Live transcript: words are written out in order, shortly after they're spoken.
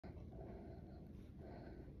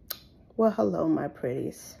Well, hello, my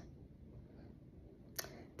pretties.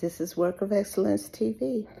 This is Work of Excellence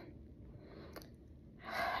TV.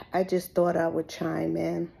 I just thought I would chime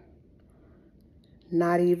in,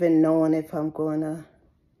 not even knowing if I'm going to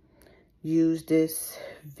use this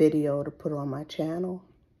video to put on my channel.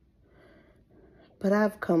 But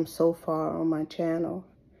I've come so far on my channel,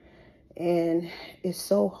 and it's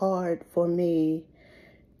so hard for me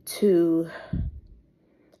to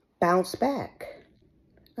bounce back.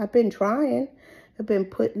 I've been trying. I've been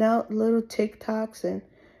putting out little TikToks and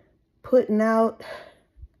putting out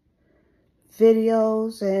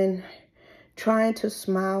videos and trying to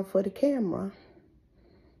smile for the camera.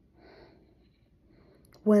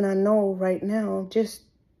 When I know right now, I just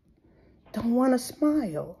don't want to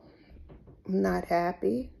smile. I'm not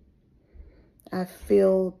happy. I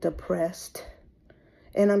feel depressed.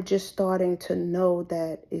 And I'm just starting to know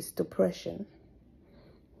that it's depression.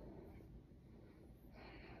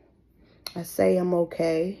 I say I'm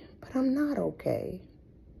okay, but I'm not okay.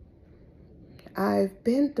 I've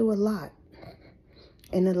been through a lot.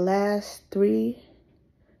 In the last 3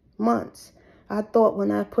 months, I thought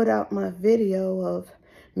when I put out my video of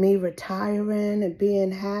me retiring and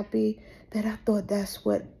being happy, that I thought that's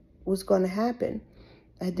what was going to happen.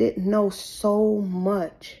 I didn't know so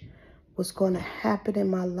much was going to happen in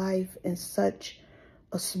my life in such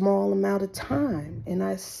a small amount of time. And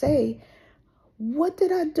I say, what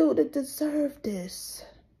did I do to deserve this?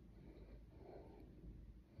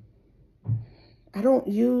 I don't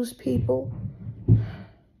use people.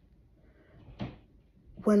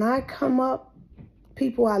 When I come up,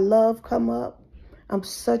 people I love come up. I'm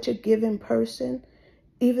such a giving person,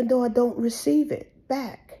 even though I don't receive it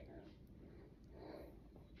back.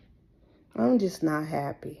 I'm just not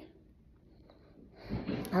happy.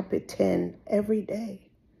 I pretend every day.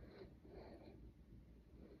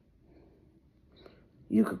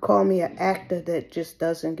 You could call me an actor that just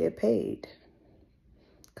doesn't get paid.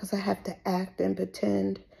 Because I have to act and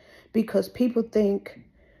pretend. Because people think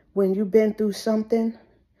when you've been through something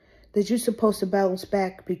that you're supposed to bounce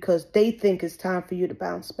back because they think it's time for you to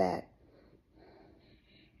bounce back.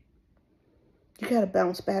 You got to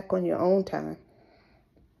bounce back on your own time.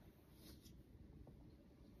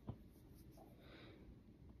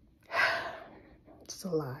 It's a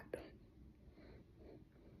lot.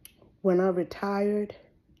 When I retired,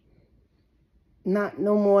 no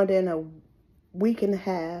more than a week and a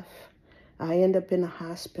half, I ended up in the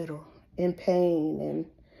hospital in pain and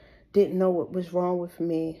didn't know what was wrong with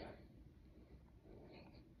me.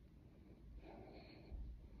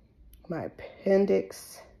 My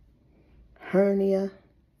appendix, hernia.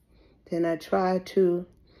 Then I tried to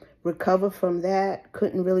recover from that.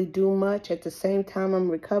 Couldn't really do much. At the same time I'm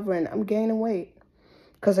recovering, I'm gaining weight.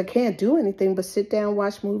 Because I can't do anything but sit down,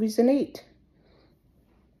 watch movies, and eat.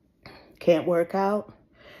 Can't work out.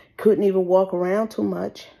 Couldn't even walk around too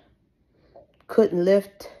much. Couldn't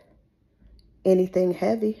lift anything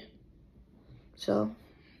heavy. So,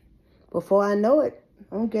 before I know it,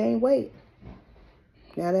 I'm gaining weight.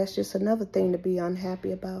 Now, that's just another thing to be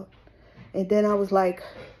unhappy about. And then I was like,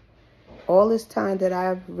 all this time that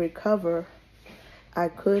I've recovered, I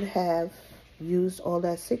could have used all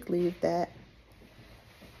that sick leave that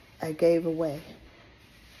I gave away,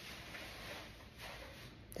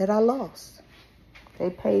 that I lost.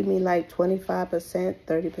 They paid me like 25%,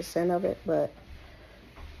 30% of it, but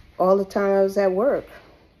all the time I was at work.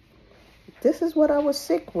 This is what I was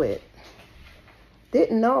sick with.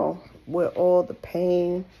 Didn't know where all the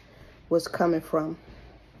pain was coming from.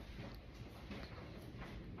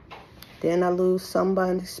 Then I lose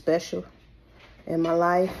somebody special in my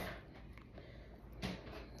life.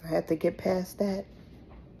 I had to get past that.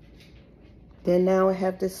 Then now I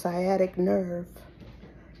have this sciatic nerve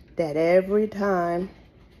that every time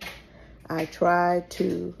I try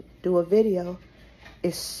to do a video,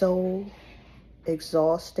 it's so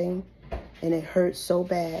exhausting and it hurts so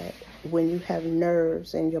bad when you have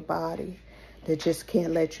nerves in your body that just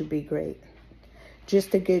can't let you be great.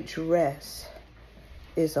 Just to get dressed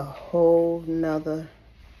is a whole nother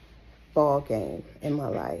ball game in my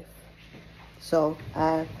life. So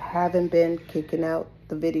I haven't been kicking out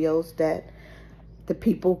the videos that the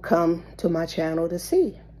people come to my channel to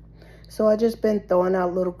see. So I just been throwing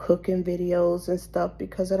out little cooking videos and stuff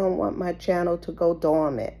because I don't want my channel to go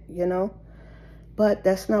dormant, you know. But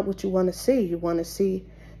that's not what you want to see. You want to see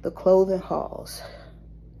the clothing hauls.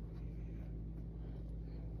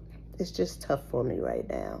 It's just tough for me right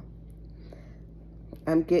now.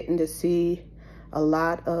 I'm getting to see a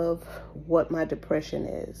lot of what my depression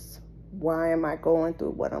is. Why am I going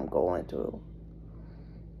through what I'm going through?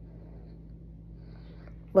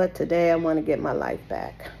 But today I want to get my life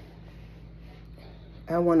back.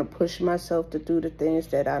 I want to push myself to do the things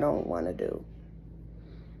that I don't want to do.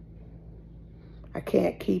 I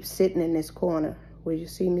can't keep sitting in this corner. Where you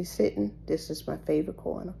see me sitting, this is my favorite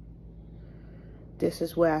corner. This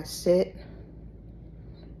is where I sit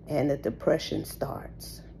and the depression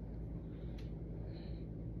starts.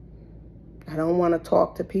 I don't want to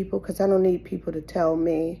talk to people because I don't need people to tell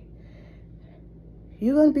me,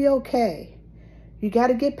 you're going to be okay. You got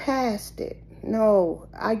to get past it. No,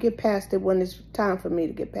 I get past it when it's time for me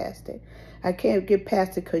to get past it. I can't get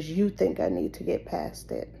past it because you think I need to get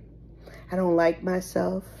past it. I don't like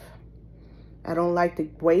myself. I don't like the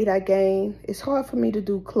weight I gain. It's hard for me to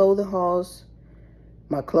do clothing hauls.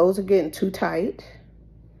 My clothes are getting too tight.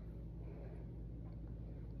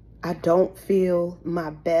 I don't feel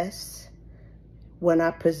my best when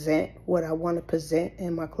I present what I want to present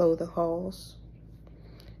in my clothing hauls.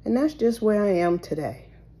 And that's just where I am today.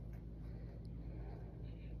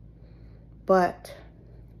 But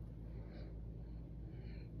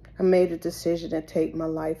I made a decision to take my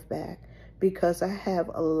life back because I have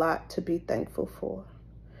a lot to be thankful for.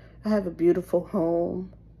 I have a beautiful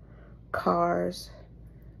home, cars.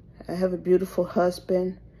 I have a beautiful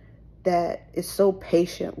husband that is so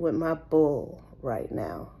patient with my bull right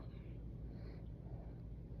now.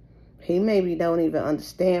 He maybe don't even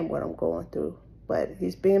understand what I'm going through, but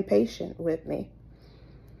he's being patient with me.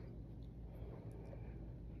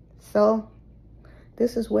 So,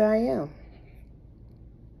 this is where I am.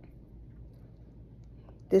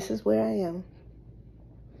 This is where I am.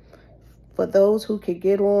 For those who could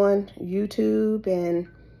get on YouTube and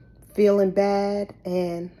feeling bad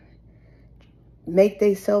and make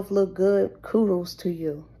themselves look good, kudos to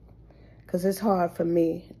you. Because it's hard for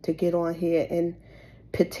me to get on here and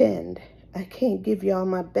pretend. I can't give y'all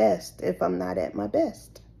my best if I'm not at my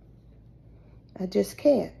best. I just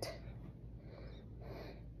can't.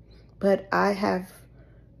 But I have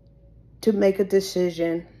to make a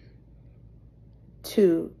decision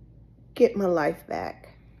to get my life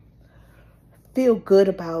back. Feel good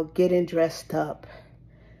about getting dressed up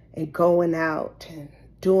and going out and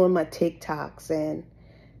doing my TikToks and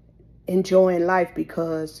enjoying life,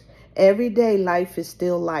 because every day life is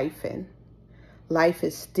still lifing. Life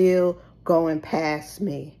is still going past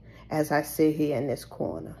me as I sit here in this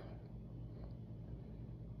corner.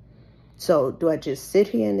 So do I just sit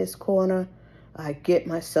here in this corner? I get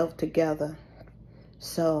myself together.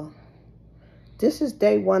 So this is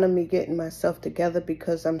day one of me getting myself together,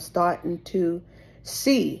 because I'm starting to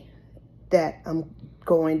see that I'm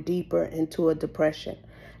going deeper into a depression.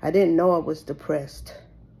 I didn't know I was depressed,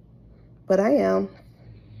 but I am.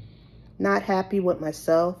 Not happy with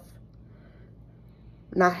myself.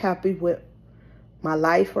 Not happy with my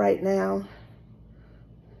life right now.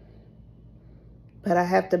 But I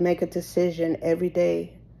have to make a decision every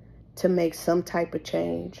day to make some type of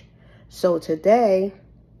change. So today,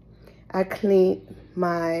 I cleaned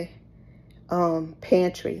my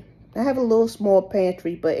pantry. I have a little small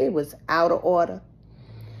pantry, but it was out of order.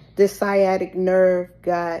 This sciatic nerve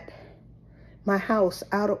got my house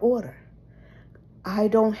out of order. I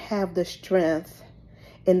don't have the strength,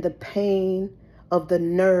 and the pain of the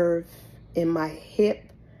nerve in my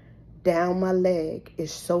hip down my leg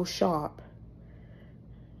is so sharp.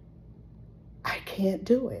 I can't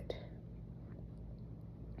do it.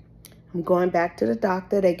 I'm going back to the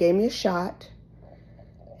doctor. They gave me a shot,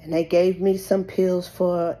 and they gave me some pills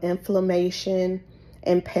for inflammation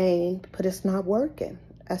and pain, but it's not working.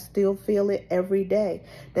 I still feel it every day,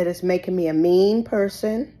 that it's making me a mean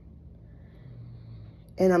person,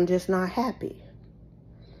 and I'm just not happy.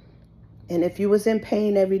 And if you was in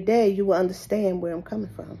pain every day, you will understand where I'm coming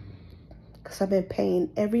from, because I'm in pain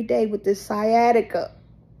every day with this sciatica.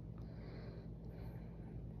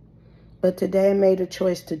 But today I made a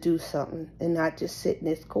choice to do something and not just sit in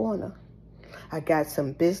this corner. I got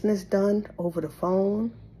some business done over the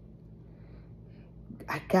phone.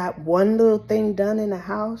 I got one little thing done in the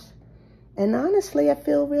house. And honestly, I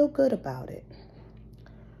feel real good about it.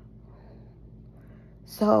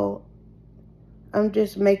 So I'm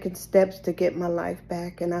just making steps to get my life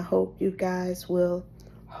back. And I hope you guys will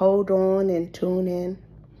hold on and tune in.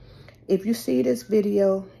 If you see this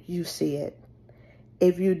video, you see it.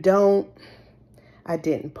 If you don't, I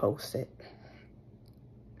didn't post it.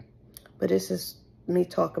 But this is me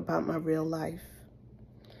talk about my real life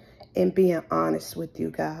and being honest with you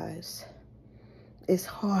guys. It's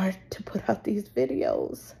hard to put out these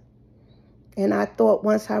videos. And I thought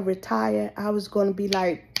once I retired, I was going to be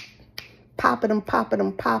like popping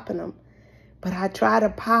them. But I try to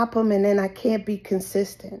pop them, and then I can't be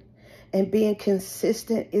consistent. And being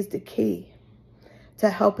consistent is the key to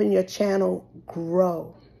helping your channel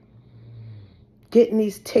grow. getting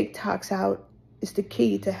these TikToks out is the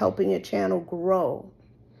key to helping your channel grow.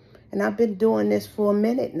 And I've been doing this for a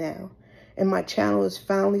minute now. And my channel is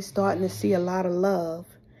finally starting to see a lot of love.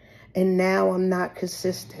 And now I'm not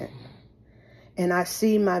consistent. And I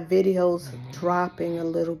see my videos dropping a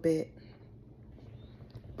little bit.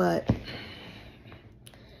 But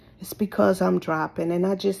it's because I'm dropping. And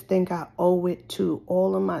I just think I owe it to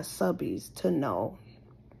all of my subbies to know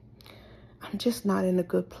I'm just not in a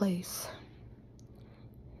good place.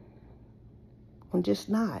 I'm just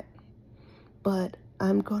not. But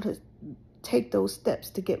I'm going to take those steps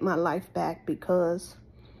to get my life back, because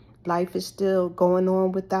life is still going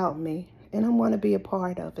on without me. And I want to be a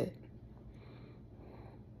part of it.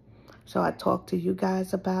 So I talked to you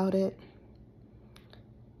guys about it,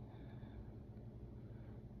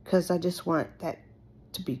 because I just want that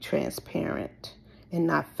to be transparent and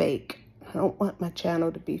not fake. I don't want my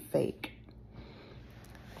channel to be fake.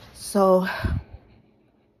 So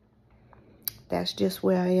that's just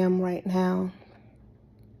where I am right now.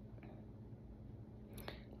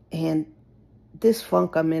 And this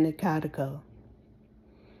funk I'm in, it gotta go.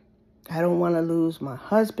 I don't want to lose my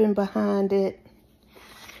husband behind it,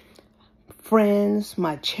 friends,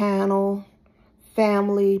 my channel,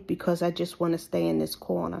 family, because I just want to stay in this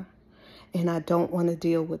corner. And I don't want to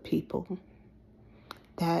deal with people.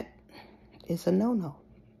 That is a no-no.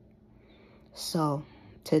 So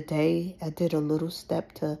today I did a little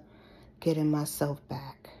step to getting myself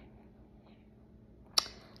back.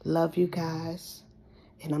 Love you guys.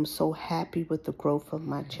 And I'm so happy with the growth of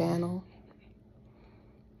my channel.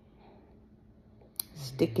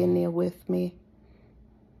 Stick in there with me.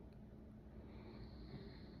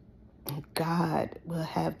 God will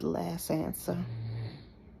have the last answer,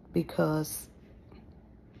 because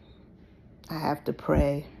I have to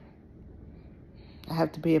pray. I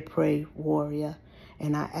have to be a prayer warrior.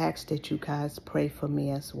 And I ask that you guys pray for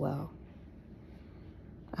me as well.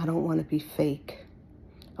 I don't want to be fake.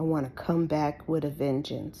 I want to come back with a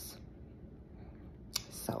vengeance.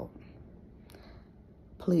 So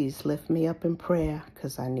please lift me up in prayer,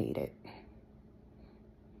 because I need it.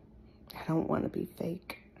 I don't want to be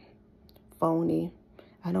fake, phony.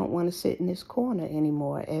 I don't want to sit in this corner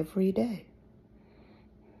anymore every day.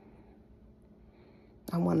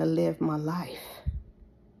 I want to live my life.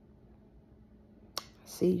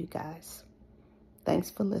 See you guys. Thanks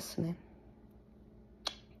for listening.